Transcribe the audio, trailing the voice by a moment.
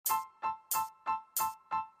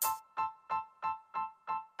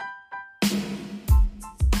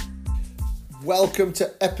Welcome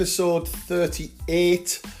to episode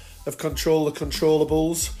 38 of Control the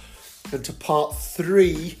Controllables and to part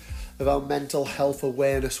 3 of our Mental Health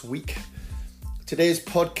Awareness Week. Today's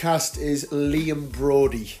podcast is Liam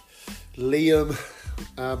Broady. Liam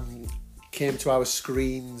came to our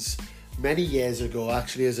screens many years ago,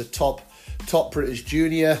 actually, as a top British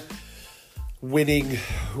junior, winning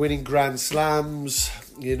Grand Slams,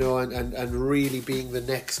 and really being the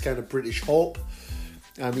next kind of British hope.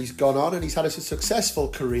 He's gone on and he's had a successful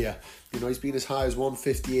career. He's been as high as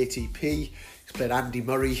 150 ATP. He's played Andy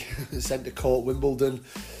Murray, centre court Wimbledon,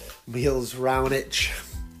 Miles Raonic,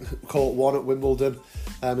 court 1 at Wimbledon,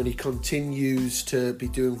 and he continues to be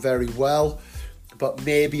doing very well. But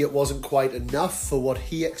maybe it wasn't quite enough for what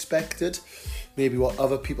he expected, maybe what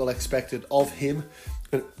other people expected of him.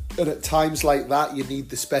 And at times like that, you need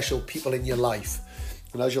the special people in your life.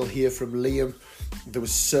 And as you'll hear from Liam, there were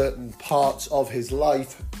certain parts of his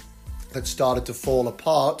life that started to fall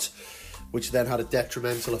apart, which then had a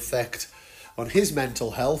detrimental effect on his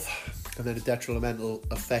mental health and then a detrimental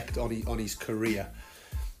effect on his career.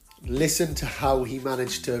 Listen to how he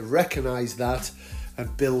managed to recognise that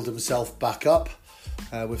and build himself back up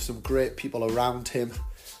with some great people around him.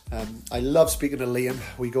 I love speaking to Liam.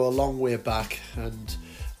 We go a long way back, and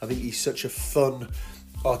I think he's such a fun,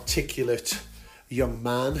 articulate young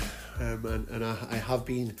man, and I have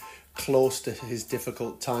been close to his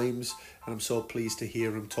difficult times, and I'm so pleased to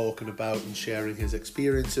hear him talking about and sharing his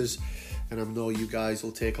experiences, and I know you guys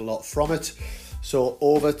will take a lot from it. So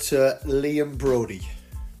over to Liam Broady.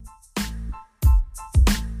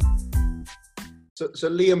 So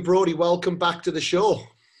Liam Broady, welcome back to the show.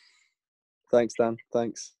 Thanks, Dan.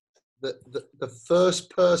 Thanks. The first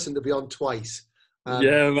person to be on twice.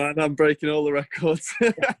 Yeah, man, I'm breaking all the records.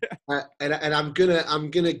 and I'm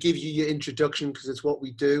gonna give you your introduction because it's what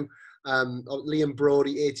we do. Liam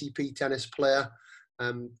Broady, ATP tennis player,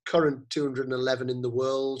 current 211 in the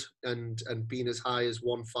world, and been as high as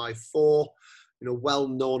 154. Well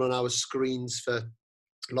known on our screens for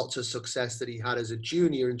lots of success that he had as a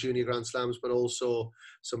junior in junior Grand Slams, but also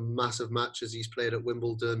some massive matches he's played at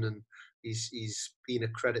Wimbledon, and he's been a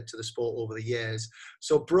credit to the sport over the years.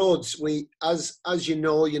 So Broads, we as you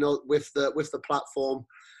know, with the platform,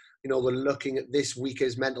 we're looking at this week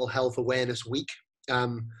as Mental Health Awareness Week.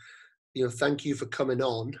 Thank you for coming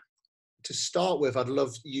on. To start with, I'd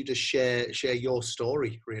love you to share your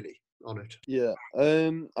story really on it. Yeah.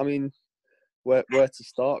 I mean, where to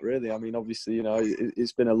start really? I mean, obviously,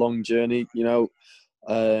 it's been a long journey.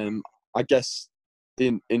 I guess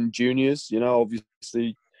in juniors,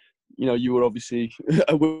 obviously, you were obviously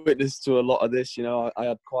a witness to a lot of this. I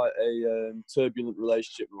had quite a turbulent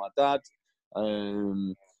relationship with my dad.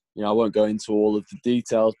 I won't go into all of the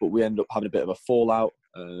details, but we ended up having a bit of a fallout.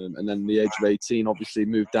 And then at the age of 18, obviously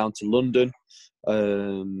moved down to London.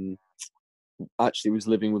 Actually was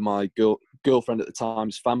living with my girlfriend at the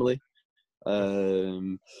time's family,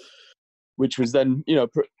 which was then,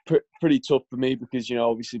 pretty tough for me because,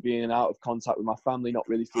 obviously being out of contact with my family, not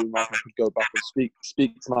really feeling like I could go back and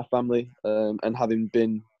speak to my family, and having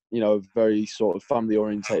been, a very sort of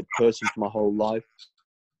family-orientated person for my whole life.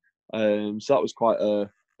 So that was quite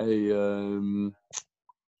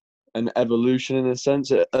an evolution in a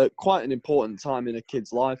sense, quite an important time in a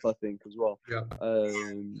kid's life, I think, as well. Yeah.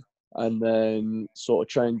 And then sort of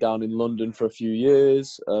trained down in London for a few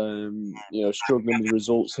years, struggling with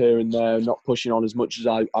results here and there, not pushing on as much as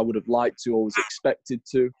I would have liked to or was expected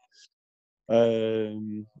to.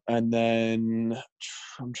 And then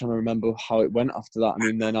I'm trying to remember how it went after that. I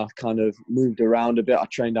mean, then I kind of moved around a bit. I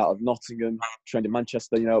trained out of Nottingham, trained in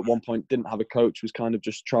Manchester, at one point didn't have a coach, was kind of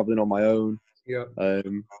just travelling on my own. Yeah.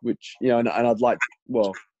 Which, and I'd like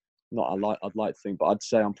to think, but I'd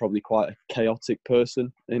say I'm probably quite a chaotic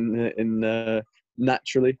person in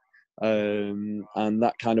naturally, and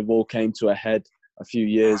that kind of all came to a head a few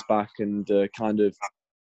years back, and kind of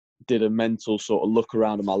did a mental sort of look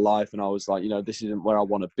around at my life, and I was like, this isn't where I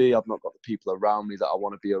want to be. I've not got the people around me that I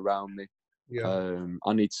want to be around me. Yeah.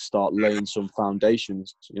 I need to start laying some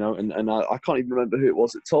foundations, and I can't even remember who it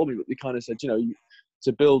was that told me, but they kind of said,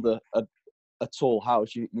 to build a tall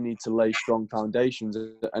house, you need to lay strong foundations,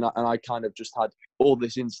 and I kind of just had all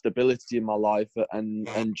this instability in my life, and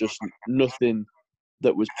just nothing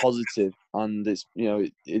that was positive, and it's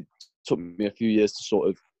it took me a few years to sort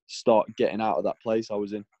of start getting out of that place I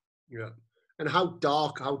was in. Yeah. And how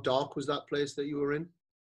dark was that place that you were in?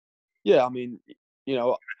 Yeah, I mean,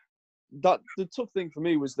 that the tough thing for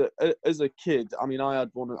me was that as a kid, I mean, I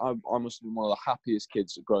must have been one of the happiest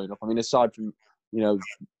kids growing up. I mean, aside from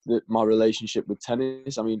my relationship with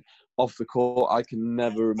tennis, I mean, off the court, I can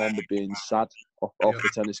never remember being sad off the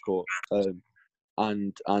tennis court.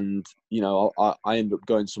 and you know, I ended up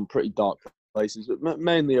going some pretty dark places, but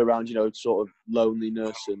mainly around, you know, sort of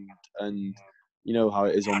loneliness and you know how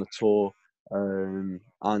it is on the tour.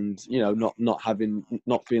 And you know, not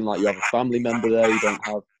feeling like you have a family member there, you don't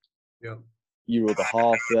have Yeah. your other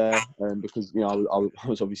half there, because you know I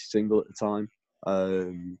was obviously single at the time,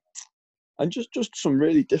 and just some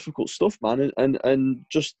really difficult stuff, man, and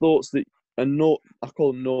just thoughts that and not I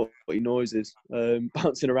call them naughty noises,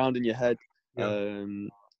 bouncing around in your head, Yeah.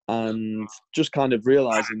 and just kind of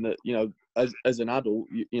realizing that, you know, as an adult,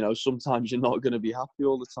 you know, sometimes you're not going to be happy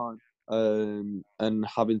all the time, and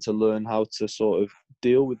having to learn how to sort of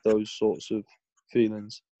deal with those sorts of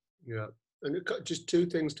feelings. Yeah. And just two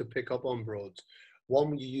things to pick up on, Broads.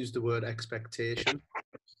 One, you used the word expectation,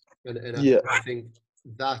 and Yeah, I think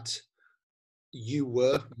that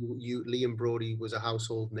Liam Broady was a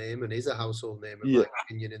household name and is a household name in yeah, my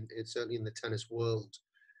opinion, and certainly in the tennis world.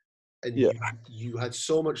 And yeah, you had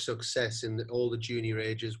so much success in all the junior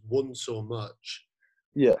ages, won so much.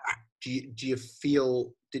 yeah. Do you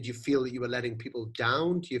feel, did you feel that you were letting people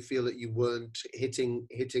down? Do you feel that you weren't hitting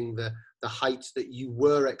the heights that you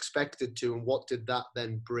were expected to, and what did that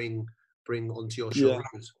then bring onto your Yeah.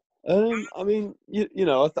 shoulders? I mean, you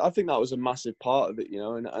know, I think that was a massive part of it, you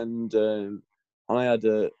know, and I had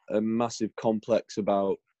a massive complex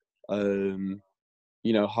about,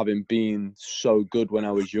 you know, having been so good when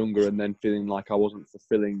I was younger, and then feeling like I wasn't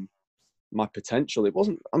fulfilling my potential. It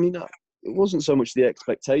wasn't. I mean, it wasn't so much the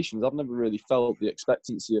expectations. I've never really felt the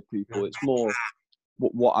expectancy of Yeah. people. It's more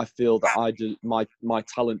what I feel that I do. My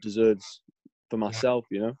talent deserves for Yeah. myself,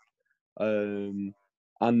 you know,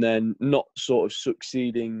 and then not sort of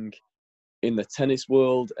succeeding in the tennis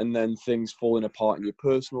world, and then things falling apart in your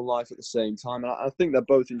personal life at the same time. And I think they're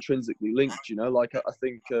both intrinsically linked, you know. Like I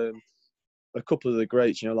think a couple of the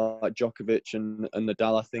greats, you know, like Djokovic and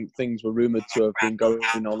Nadal, I think things were rumoured to have been going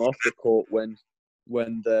on off the court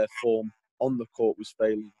when their form on the court was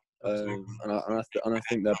failing. Absolutely. And I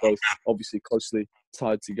think they're both obviously closely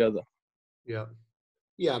tied together. Yeah.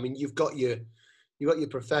 Yeah. I mean, you've got your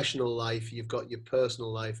professional life, you've got your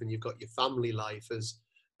personal life, and you've got your family life as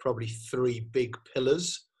probably three big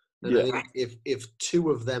pillars. And I Yeah, think if two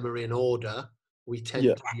of them are in order, we yeah,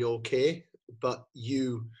 tend to be okay. But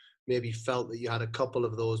you maybe felt that you had a couple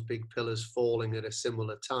of those big pillars falling at a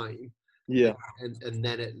similar time, yeah, and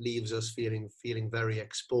then it leaves us feeling very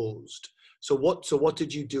exposed. So what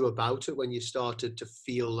did you do about it when you started to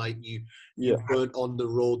feel like you yeah, weren't on the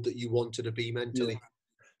road that you wanted to be yeah. mentally?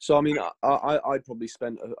 So I mean, I probably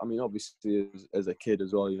spent. I mean, obviously as a kid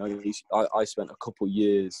as well. You know, I spent a couple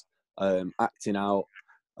years acting out,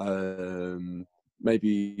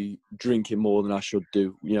 maybe drinking more than I should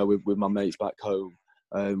do. You know, with my mates back home,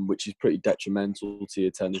 which is pretty detrimental to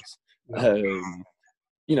your tennis. Yeah. Um,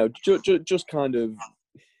 you know, just kind of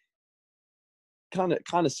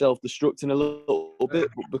self-destructing a little bit,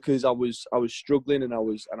 because I was struggling, and I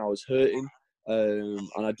was hurting,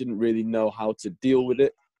 and I didn't really know how to deal with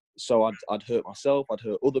it. So I'd hurt myself, I'd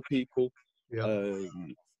hurt other people, Yeah.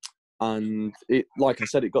 um, and it, like I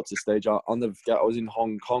said, it got to the stage. I'll never forget. I was in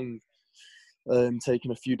Hong Kong,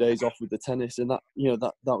 taking a few days off with the tennis, and that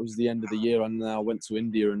was the end of the year. And then I went to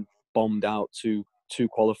India and bombed out two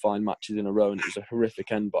qualifying matches in a row, and it was a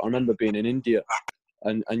horrific end. But I remember being in India,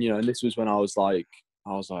 and you know, and this was when I was like,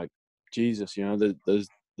 Jesus, you know,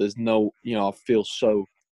 there's no, you know, I feel so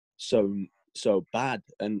so bad,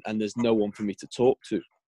 and there's no one for me to talk to.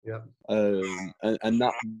 Yeah. And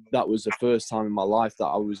that was the first time in my life that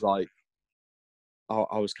I was like,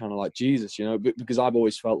 I was kind of like, Jesus, you know, because I've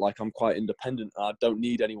always felt like I'm quite independent and I don't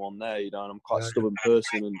need anyone there, you know, and I'm quite a Yeah. stubborn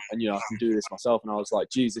person, and you know, I can do this myself. And I was like,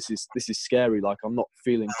 geez, this is scary. Like, I'm not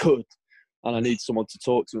feeling good, and I need someone to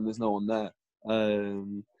talk to, and there's no one there.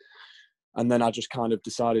 And then I just kind of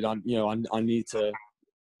decided, I need to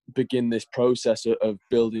begin this process of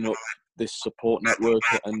building up this support network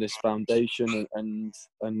and this foundation,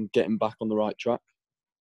 and getting back on the right track.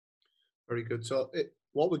 Very good. So,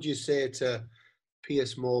 what would you say to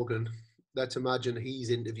Piers Morgan? Let's imagine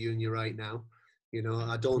he's interviewing you right now. You know,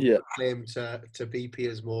 I don't Yeah, claim to be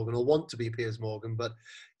Piers Morgan or want to be Piers Morgan, but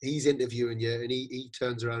he's interviewing you, and he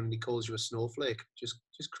turns around and he calls you a snowflake. Just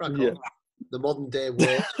crack yeah, on. The modern day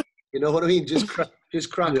world, you know what I mean? Just crack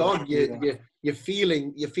yeah, on. yeah, You're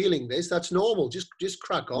feeling this. That's normal. Just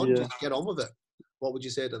crack on. yeah, Just get on with it. What would you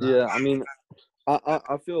say to that? yeah. I mean,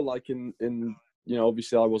 I feel like in you know,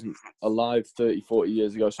 obviously I wasn't alive 30, 40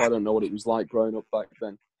 years ago, so I don't know what it was like growing up back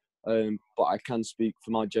then. But I can speak for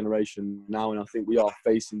my generation now, and I think we are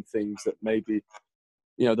facing things that maybe,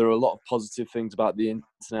 you know, there are a lot of positive things about the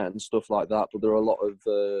internet and stuff like that, but there are a lot of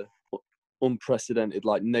unprecedented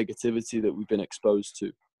like negativity that we've been exposed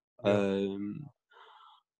to.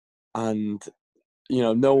 And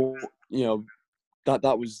no,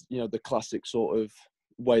 that was the classic sort of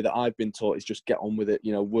way that I've been taught, is just get on with it,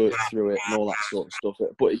 work through it and all that sort of stuff.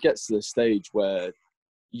 But it gets to the stage where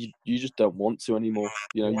you just don't want to anymore.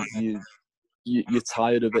 You're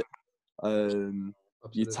tired of it.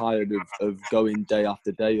 You're tired of going day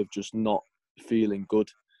after day of just not feeling good.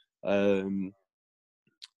 And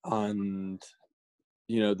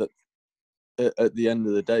that at the end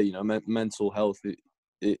of the day, mental health,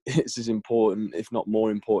 it's as important, if not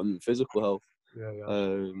more important, than physical health.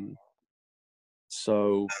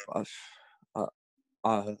 So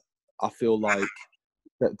I feel like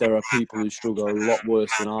that there are people who struggle a lot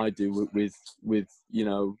worse than I do with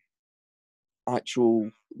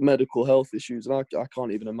actual medical health issues, and I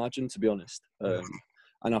can't even imagine, to be honest.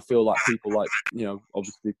 And I feel like people like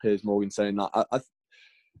obviously Piers Morgan saying that,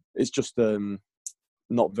 it's just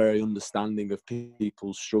not very understanding of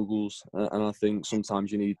people's struggles, and I think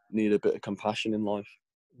sometimes you need a bit of compassion in life.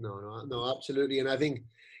 No, absolutely. And I think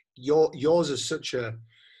yours is such a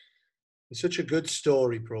good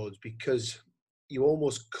story, Broads, because you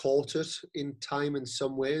almost caught it in time in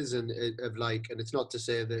some ways, and it's not to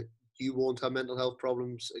say that you won't have mental health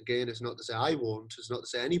problems again. It's not to say I won't. It's not to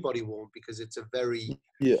say anybody won't, because it's a very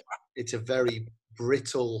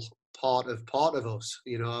brittle part of us.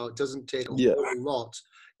 It doesn't take a whole lot.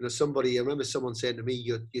 I remember someone saying to me,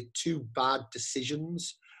 "You're two bad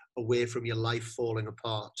decisions away from your life falling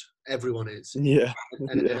apart." Everyone is. And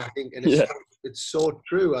I think, it's so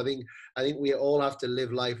true. I think we all have to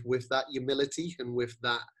live life with that humility and with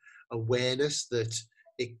that awareness that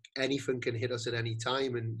anything can hit us at any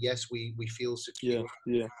time. And yes, we feel secure.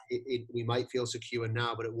 We might feel secure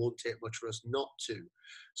now, but it won't take much for us not to.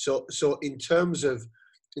 So in terms of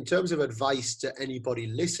advice to anybody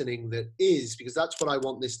listening, because that's what I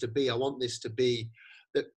want this to be. I want this to be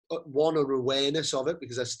that one, an awareness of it,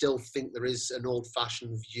 because I still think there is an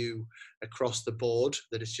old-fashioned view across the board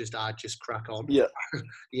that it's just crack on.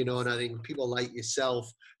 And I think people like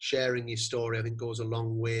yourself sharing your story, I think, goes a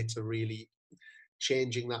long way to really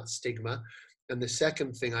changing that stigma. And the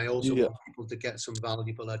second thing, I also want people to get some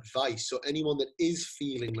valuable advice. So anyone that is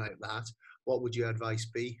feeling like that, what would your advice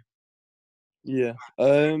be?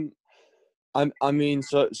 I mean,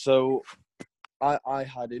 so I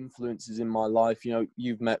had influences in my life.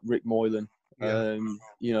 You've met Rick Moylan.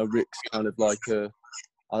 Rick's kind of like I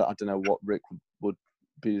don't know what Rick would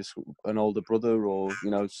be, an older brother, or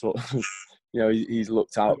sort of, he's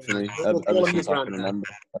looked out for me ever since I can remember.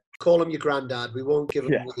 Call him your granddad. We won't give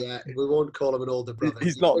him. We won't call him an older brother.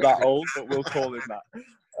 He's not that old, but we'll call him that.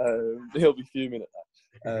 He'll be fuming at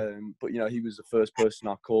that. But he was the first person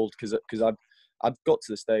I called, because I'd got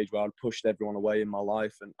to the stage where I'd pushed everyone away in my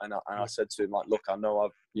life, and I said to him, like, look, I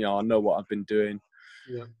know what I've been doing.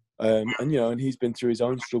 And he's been through his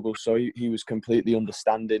own struggle, so he was completely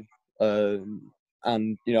understanding.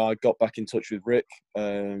 And I got back in touch with Rick,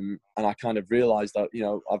 and I kind of realised that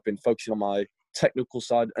I've been focusing on my technical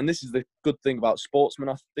side, and this is the good thing about sportsmen.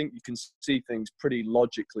 I think you can see things pretty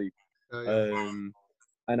logically.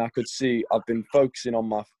 And I could see I've been focusing on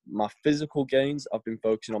my physical gains, I've been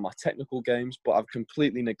focusing on my technical games, but I've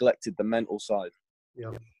completely neglected the mental side.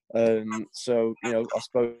 So I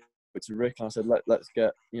spoke to Rick and I said, let's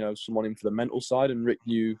get someone in for the mental side. And Rick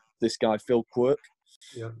knew this guy Phil Quirk,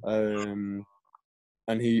 and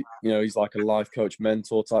he he's like a life coach,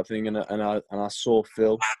 mentor type thing. And I saw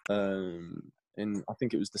Phil in, I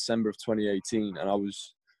think it was December of 2018, and I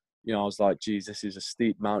was like, geez, this is a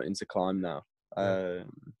steep mountain to climb now.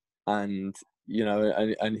 And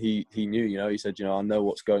he knew, he said, I know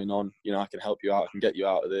what's going on, I can help you out, I can get you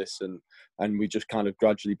out of this. And we just kind of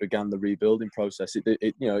gradually began the rebuilding process.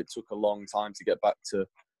 It took a long time to get back to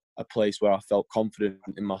a place where I felt confident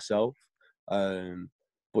in myself.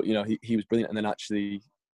 But he was brilliant. And then actually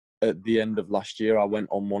at the end of last year, I went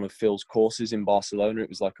on one of Phil's courses in Barcelona. It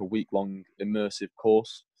was like a week-long immersive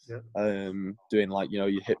course, doing like, your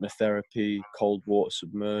hypnotherapy, cold water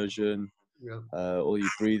submersion, all your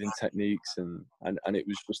breathing techniques, and it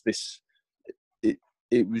was just this,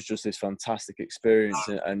 it was just this fantastic experience.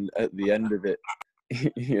 And at the end of it,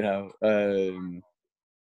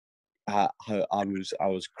 I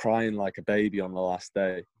was crying like a baby on the last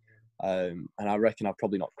day. And I reckon I've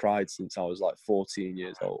probably not cried since I was like 14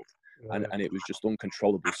 years old. And it was just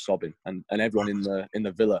uncontrollable sobbing. And everyone in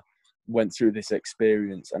the villa went through this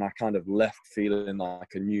experience, and I kind of left feeling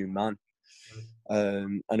like a new man.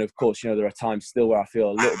 And of course, there are times still where I feel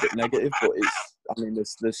a little bit negative, but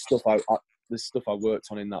there's stuff I worked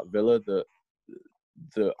on in that villa that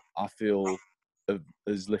I feel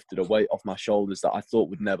has lifted a weight off my shoulders that I thought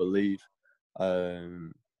would never leave.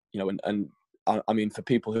 You know, and I mean, for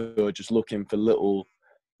people who are just looking for little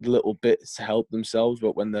bits to help themselves,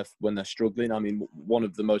 but when they're struggling, I mean, one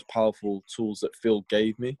of the most powerful tools that Phil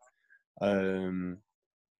gave me,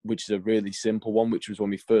 which is a really simple one, which was when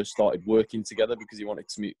we first started working together, because he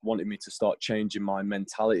wanted me to start changing my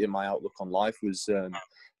mentality and my outlook on life, was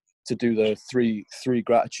to do the three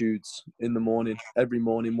gratitudes in the morning. Every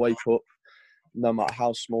morning, wake up, no matter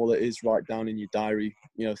how small it is, write down in your diary,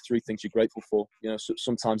 you know, 3 things you're grateful for. You know, so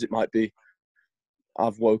sometimes it might be,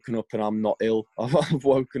 I've woken up and I'm not ill. I've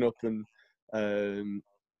woken up and,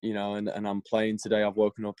 you know, and I'm playing today. I've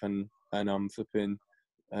woken up and I'm flipping,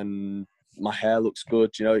 and my hair looks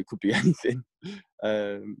good. You know, it could be anything.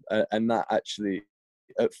 And that actually,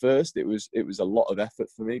 at first, it was a lot of effort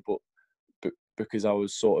for me, but because I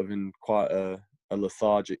was sort of in quite a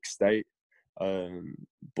lethargic state.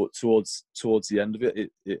 But towards the end of it,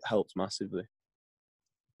 it helped massively,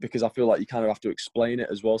 because I feel like you kind of have to explain it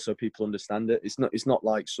as well so people understand it. It's not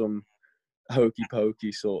like some hokey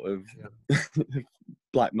pokey sort of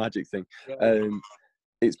black magic thing.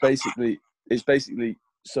 It's basically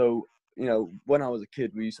so, you know, when I was a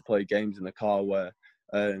kid, we used to play games in the car where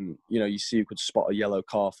you know, you could spot a yellow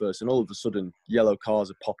car first, and all of a sudden yellow cars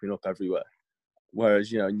are popping up everywhere.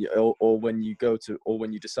 Whereas, you know, or when you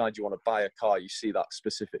decide you want to buy a car, you see that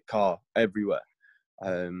specific car everywhere.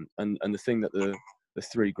 And the thing that the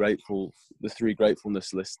three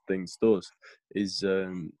gratefulness list things does is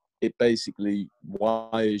it basically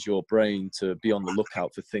wires your brain to be on the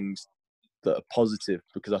lookout for things that are positive,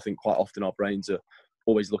 because I think quite often our brains are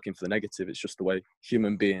always looking for the negative. It's just the way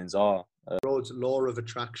human beings are. Broad's law of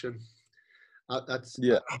attraction. That's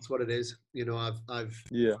what it is. You know,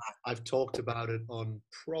 I've talked about it on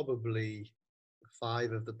probably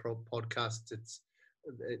 5 of the podcasts.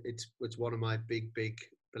 It's one of my big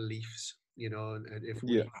beliefs. You know, and if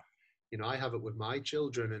we, you know, I have it with my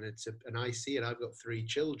children, and I see it. I've got 3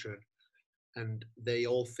 children, and they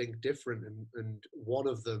all think different, and one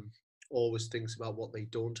of them always thinks about what they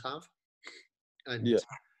don't have, and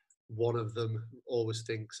one of them always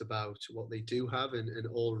thinks about what they do have, and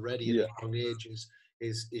already at a young age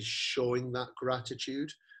is showing that gratitude.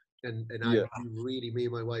 And I really, me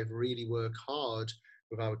and my wife really work hard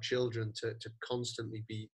with our children to constantly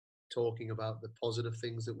be talking about the positive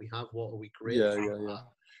things that we have. What are we grateful for?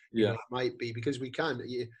 You know, it might be because we can.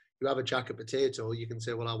 You have a jacket potato, you can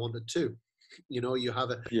say, well, I wanted 2. You know, you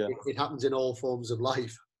have it happens in all forms of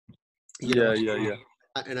life. You know?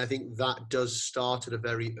 And I think that does start at a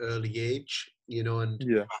very early age, you know, and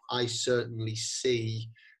I certainly see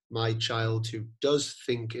my child who does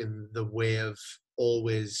think in the way of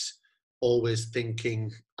always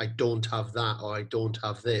thinking, I don't have that, or I don't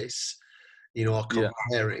have this, you know, or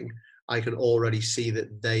comparing. I can already see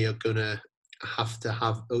that they are gonna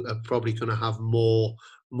probably gonna have more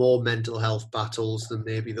mental health battles than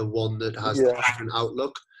maybe the one that has the different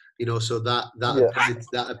outlook. You know, so that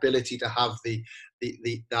ability to have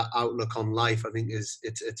that outlook on life, I think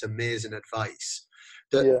it's amazing advice.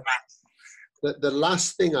 The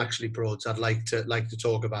last thing, actually, Broads, I'd like to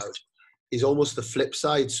talk about is almost the flip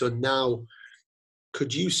side. So now,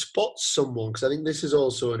 could you spot someone? Because I think this is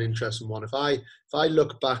also an interesting one. If I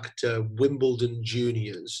look back to Wimbledon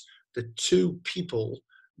juniors, the 2 people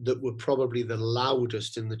that were probably the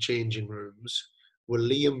loudest in the changing rooms were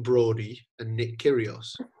Liam Broady and Nick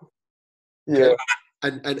Kyrgios. Okay?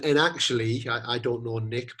 And actually, I don't know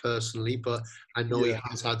Nick personally, but I know he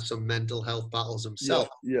has had some mental health battles himself.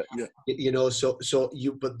 You know,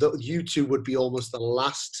 you 2 would be almost the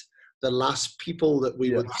last people that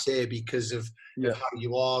we would say, because of how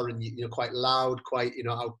you are, and you're quite loud, quite, you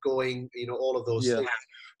know, outgoing, you know, all of those things.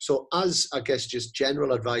 So, as I guess just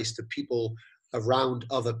general advice to people around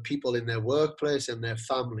other people in their workplace and their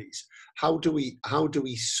families, how do we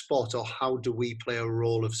spot, or how do we play a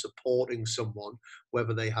role of supporting someone,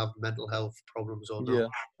 whether they have mental health problems or not?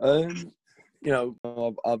 You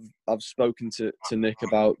know, I've spoken to Nick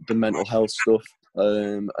about the mental health stuff,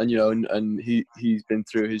 and you know, and he's been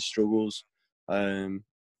through his struggles,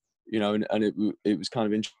 you know, and it was kind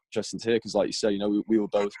of interesting to hear, because, like you say, you know, we were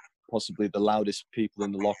both possibly the loudest people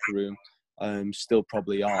in the locker room, still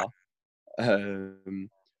probably are,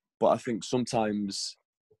 but I think sometimes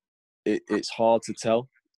it's hard to tell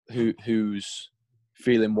who's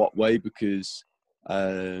feeling what way, because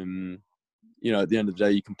you know, at the end of the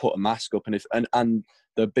day, you can put a mask up, and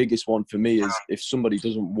the biggest one for me is, if somebody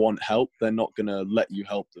doesn't want help, they're not going to let you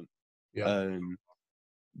help them.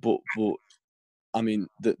 But I mean,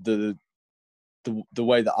 the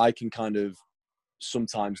way that I can kind of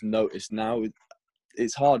sometimes notice now,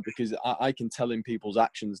 it's hard because I can tell in people's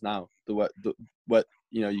actions now where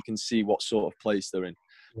you can see what sort of place they're in.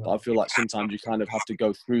 Yeah. But I feel like sometimes you kind of have to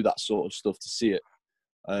go through that sort of stuff to see it,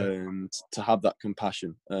 to have that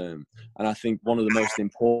compassion. And I think one of the most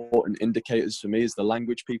important indicators for me is the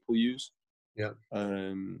language people use. Yeah.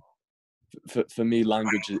 For me,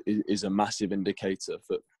 language is a massive indicator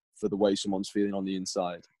for the way someone's feeling on the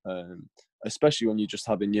inside. Especially when you're just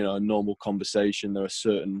having, a normal conversation, there are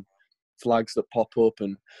certain flags that pop up,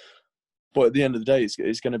 but at the end of the day,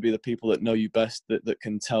 it's going to be the people that know you best that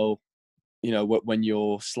can tell, when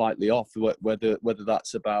you're slightly off, whether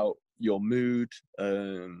that's about your mood,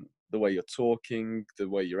 the way you're talking, the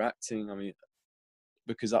way you're acting. I mean,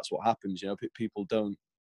 because that's what happens. People don't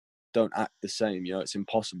act the same. It's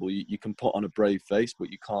impossible. You can put on a brave face, but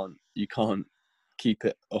you can't keep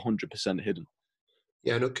it 100% hidden.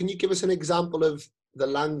 Yeah. No. Can you give us an example of the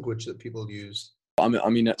language that people use?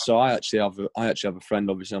 So I actually have a friend.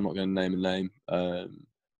 Obviously, I'm not going to name a name,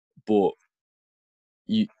 but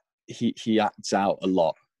he acts out a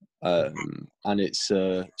lot, and it's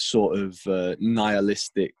sort of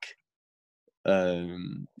nihilistic.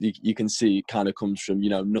 You can see it kind of comes from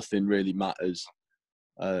nothing really matters.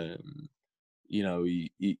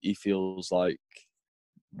 He feels like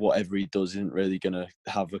whatever he does isn't really going to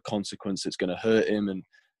have a consequence that's going to hurt him,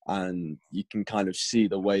 and you can kind of see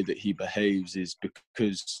the way that he behaves is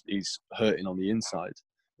because he's hurting on the inside.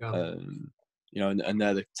 Yeah. And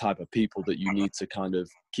they're the type of people that you need to kind of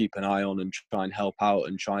keep an eye on and try and help out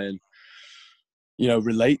and try and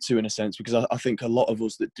relate to, in a sense, because I think a lot of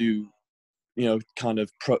us that do kind of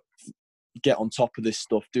get on top of this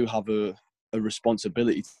stuff do have a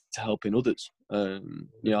responsibility to helping others.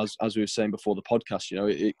 As we were saying before the podcast,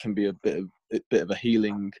 it can be a bit of a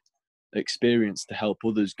healing experience to help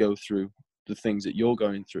others go through the things that you're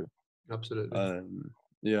going through. Absolutely.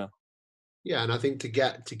 Yeah, and I think to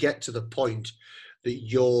get to the point that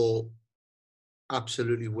you're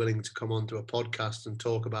absolutely willing to come onto a podcast and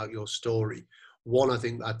talk about your story, one, I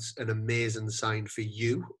think that's an amazing sign for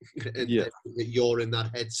you, that you're in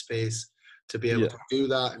that headspace to be able to do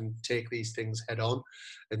that and take these things head on.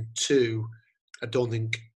 And two, I don't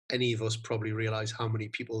think any of us probably realize how many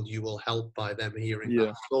people you will help by them hearing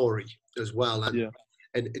that story as well.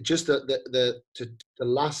 And just the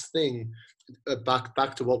last thing,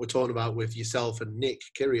 back to what we're talking about with yourself and Nick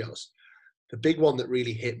Kyrgios, the big one that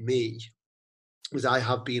really hit me was I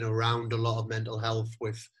have been around a lot of mental health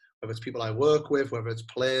with, whether it's people I work with, whether it's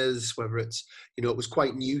players, whether it's, it was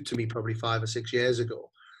quite new to me probably 5 or 6 years ago.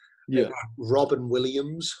 Yeah. Robin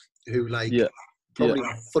Williams, who probably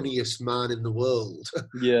the funniest man in the world.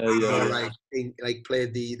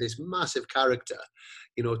 Played this massive character,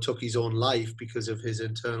 took his own life because of his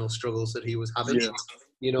internal struggles that he was having.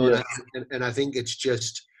 And I think it's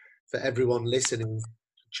just for everyone listening,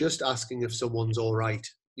 just asking if someone's all right.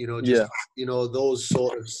 Those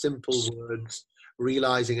sort of simple words,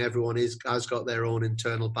 realizing everyone has got their own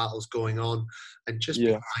internal battles going on, and just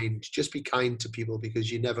be kind to people,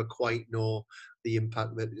 because you never quite know the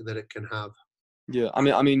impact that it can have. I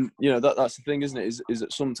mean, that's the thing, isn't it? Is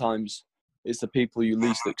that sometimes it's the people you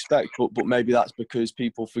least expect, but maybe that's because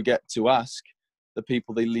people forget to ask the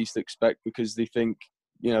people they least expect, because they think,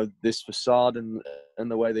 this facade and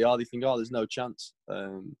the way they are, they think, oh, there's no chance.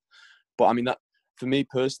 But I mean, that for me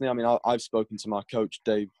personally, I mean, I've spoken to my coach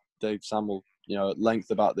Dave Samuel, at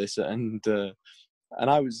length about this, and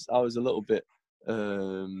I was a little bit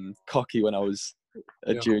cocky when I was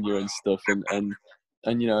a junior and stuff,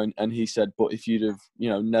 and he said, but if you'd have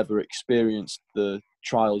never experienced the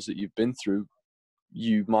trials that you've been through,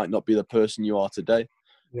 you might not be the person you are today.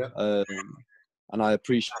 And I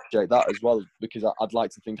appreciate that as well, because I'd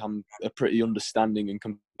like to think I'm a pretty understanding and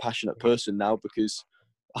compassionate person now, because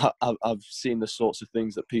I've seen the sorts of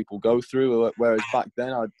things that people go through, whereas back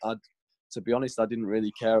then I'd to be honest, I didn't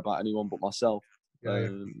really care about anyone but myself.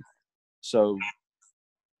 So,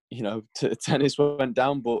 tennis went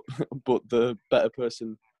down, but the better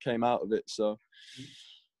person came out of it. So,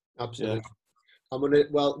 absolutely.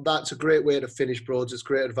 Well, that's a great way to finish, Broads. It's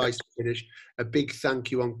great advice to finish. A big thank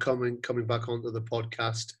you on coming back onto the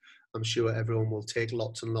podcast. I'm sure everyone will take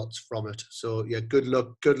lots and lots from it. So, good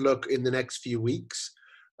luck in the next few weeks.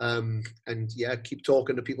 And keep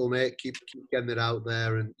talking to people, mate. Keep getting it out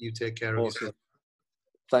there, and you take care of yourself.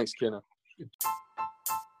 Thanks, Kinner.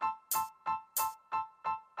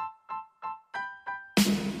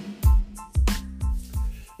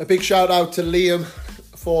 A big shout out to Liam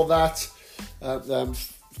for that.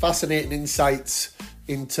 Fascinating insights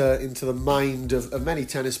into the mind of many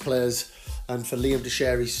tennis players, and for Liam to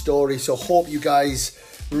share his story. So hope you guys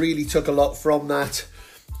really took a lot from that.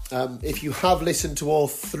 If you have listened to all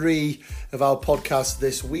 3 of our podcasts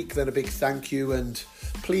this week, then a big thank you, and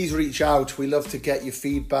please reach out. We love to get your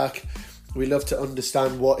feedback. We love to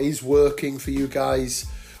understand what is working for you guys,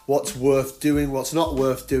 what's worth doing, what's not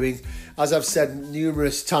worth doing. As I've said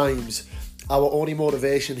numerous times, our only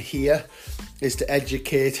motivation here is to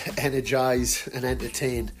educate, energize, and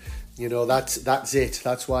entertain. You know, that's it.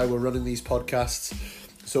 That's why we're running these podcasts.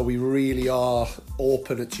 So we really are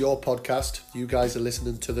open. It's your podcast. You guys are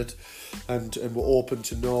listening to that, and we're open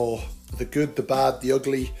to know the good, the bad, the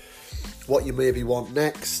ugly, what you maybe want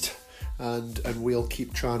next, and we'll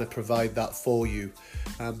keep trying to provide that for you.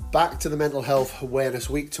 Back to the Mental Health Awareness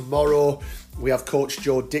Week. Tomorrow we have Coach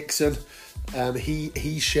Joe Dixon.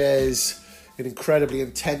 He shares an incredibly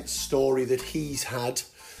intense story that he's had,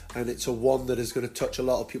 and it's a one that is going to touch a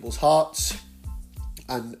lot of people's hearts.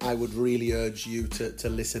 And I would really urge you to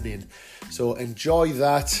listen in. So enjoy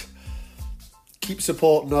that. Keep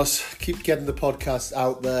supporting us. Keep getting the podcast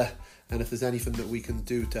out there. And if there's anything that we can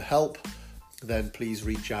do to help, then please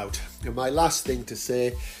reach out. And my last thing to say,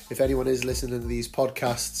 if anyone is listening to these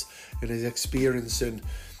podcasts and is experiencing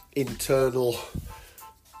internal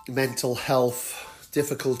mental health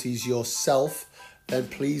difficulties yourself, then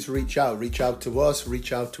please reach out. Reach out to us.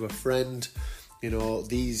 Reach out to a friend. You know,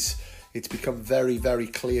 it's become very, very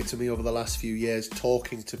clear to me over the last few years,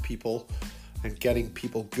 talking to people and getting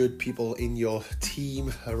people, good people in your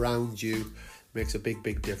team around you, makes a big,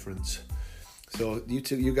 big difference. So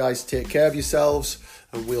you guys take care of yourselves,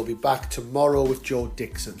 and we'll be back tomorrow with Joe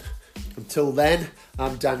Dixon. Until then,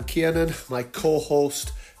 I'm Dan Kiernan. My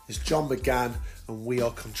co-host is John McGann, and we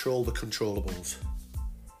are Control the Controllables.